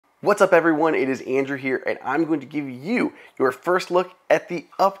What's up everyone, it is Andrew here and I'm going to give you your first look at the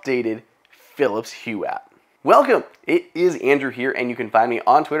updated Philips Hue app. Welcome, it is Andrew here and you can find me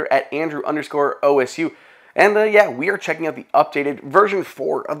on Twitter at Andrew_OSU. And yeah, we are checking out the updated version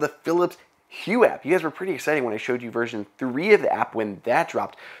 4 of the Philips Hue app. You guys were pretty excited when I showed you version 3 of the app when that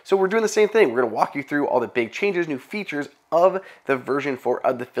dropped. So we're doing the same thing. We're going to walk you through all the big changes, new features of the version 4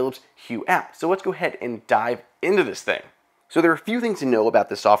 of the Philips Hue app. So let's go ahead and dive into this thing. So there are a few things to know about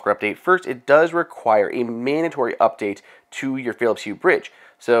this software update. First, it does require a mandatory update to your Philips Hue bridge.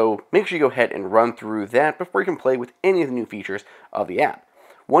 So make sure you go ahead and run through that before you can play with any of the new features of the app.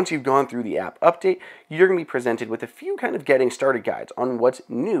 Once you've gone through the app update, you're going to be presented with a few kind of getting started guides on what's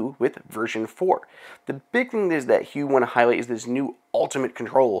new with version 4. The big thing is that Hue want to highlight is this new ultimate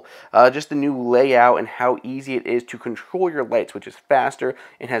control, just the new layout and how easy it is to control your lights, which is faster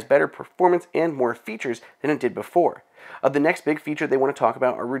and has better performance and more features than it did before. The next big feature they want to talk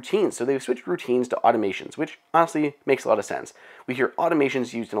about are routines. So they've switched routines to automations, which honestly makes a lot of sense. We hear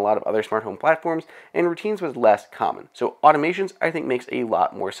automations used in a lot of other smart home platforms, and routines was less common. So automations, I think, makes a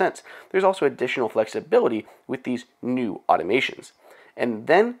lot more sense. There's also additional flexibility with these new automations. And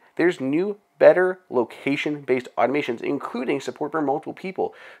then there's new, better location-based automations, including support for multiple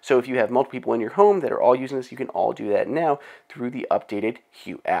people. So if you have multiple people in your home that are all using this, you can all do that now through the updated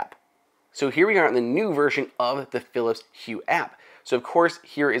Hue app. So here we are in the new version of the Philips Hue app. So of course,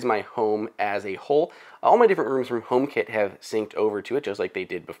 here is my home as a whole. All my different rooms from HomeKit have synced over to it just like they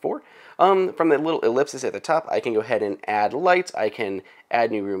did before. From the little ellipsis at the top, I can go ahead and add lights. I can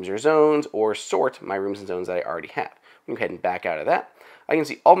add new rooms or zones or sort my rooms and zones that I already have. We can go ahead and back out of that. I can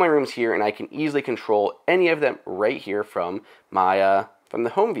see all my rooms here and I can easily control any of them right here from my from the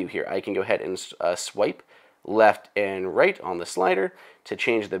home view here. I can go ahead and swipe left and right on the slider to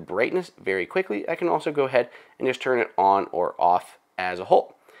change the brightness very quickly. I can also go ahead and just turn it on or off as a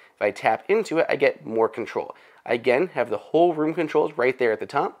whole. If I tap into it, I get more control. I again have the whole room controls right there at the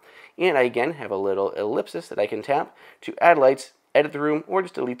top, and I again have a little ellipsis that I can tap to add lights, edit the room, or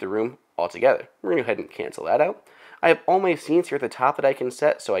just delete the room altogether. We're going to go ahead and cancel that out. I have all my scenes here at the top that I can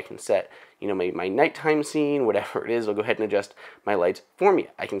set, so I can set, my nighttime scene, whatever it is. I'll go ahead and adjust my lights for me.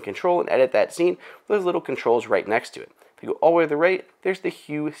 I can control and edit that scene with those little controls right next to it. If you go all the way to the right, there's the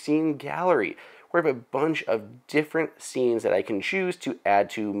Hue Scene Gallery, where I have a bunch of different scenes that I can choose to add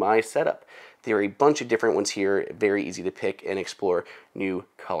to my setup. There are a bunch of different ones here, very easy to pick and explore new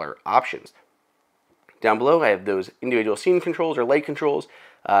color options. Down below, I have those individual scene controls or light controls.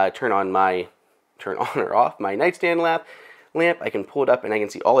 Turn on or off my nightstand lamp. I can pull it up and I can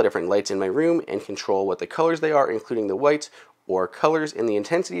see all the different lights in my room and control what the colors they are, including the whites or colors, and the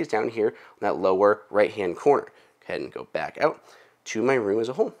intensity is down here on that lower right-hand corner. Go ahead and go back out to my room as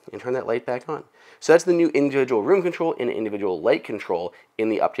a whole and turn that light back on. So that's the new individual room control and individual light control in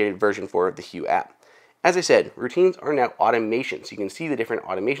the updated version 4 of the Hue app. As I said, routines are now automations. So you can see the different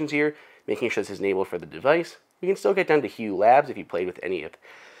automations here, making sure this is enabled for the device. We can still get down to Hue Labs if you played with any of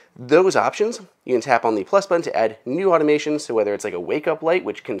those options. You can tap on the plus button to add new automations, so whether it's like a wake-up light,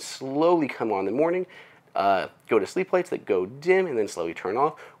 which can slowly come on in the morning, go to sleep lights that go dim and then slowly turn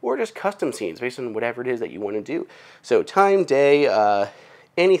off, or just custom scenes based on whatever it is that you want to do. So time, day,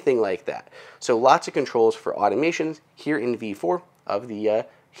 anything like that. So lots of controls for automations here in V4 of the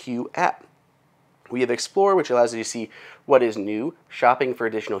Hue app. We have Explore, which allows you to see what is new, shopping for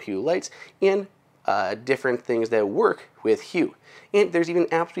additional Hue lights, and different things that work with Hue. And there's even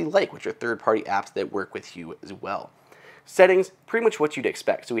apps we like, which are third-party apps that work with Hue as well. Settings, pretty much what you'd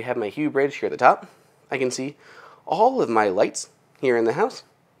expect. So we have my Hue bridge here at the top. I can see all of my lights here in the house,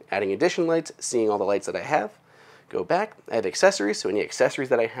 adding additional lights, seeing all the lights that I have. Go back, I have accessories, so any accessories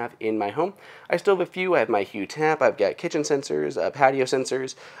that I have in my home. I still have a few. I have my Hue tap, I've got kitchen sensors, patio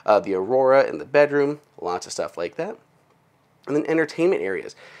sensors, the Aurora in the bedroom, lots of stuff like that. And then entertainment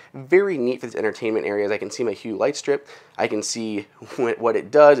areas. Very neat for these entertainment areas. I can see my Hue light strip. I can see what it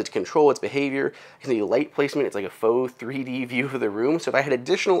does, its control, its behavior. I can see light placement. It's like a faux 3D view of the room. So if I had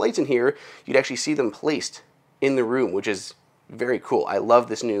additional lights in here, you'd actually see them placed in the room, which is very cool. I love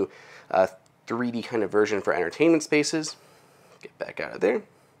this new 3D kind of version for entertainment spaces. Get back out of there.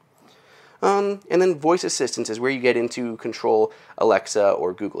 And then voice assistance is where you get into control Alexa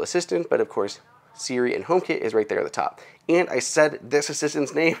or Google Assistant, but of course Siri and HomeKit is right there at the top. And I said this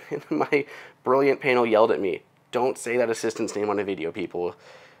assistant's name and my brilliant panel yelled at me. Don't say that assistant's name on a video, people.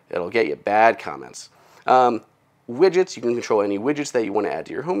 It'll get you bad comments. Widgets, you can control any widgets that you want to add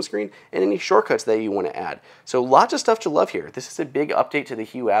to your home screen and any shortcuts that you want to add. So lots of stuff to love here. This is a big update to the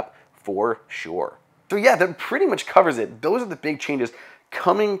Hue app for sure. So yeah, that pretty much covers it. Those are the big changes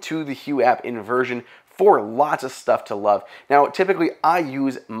coming to the Hue app in version for lots of stuff to love. Now, typically I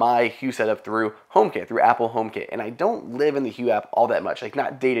use my Hue setup through HomeKit, through Apple HomeKit, and I don't live in the Hue app all that much, like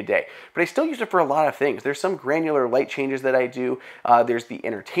not day to day, but I still use it for a lot of things. There's some granular light changes that I do. There's the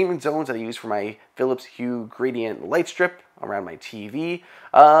entertainment zones that I use for my Philips Hue gradient light strip around my TV,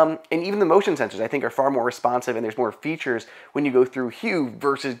 and even the motion sensors I think are far more responsive, and there's more features when you go through Hue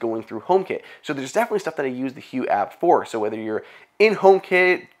versus going through HomeKit. So there's definitely stuff that I use the Hue app for. So whether you're in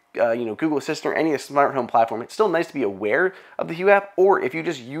HomeKit, Google Assistant, or any smart home platform, it's still nice to be aware of the Hue app. Or if you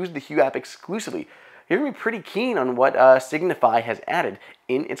just use the Hue app exclusively, you're gonna be pretty keen on what Signify has added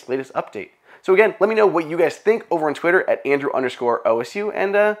in its latest update. So again, let me know what you guys think over on Twitter at Andrew_OSU,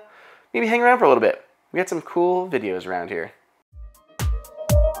 and maybe hang around for a little bit. We got some cool videos around here.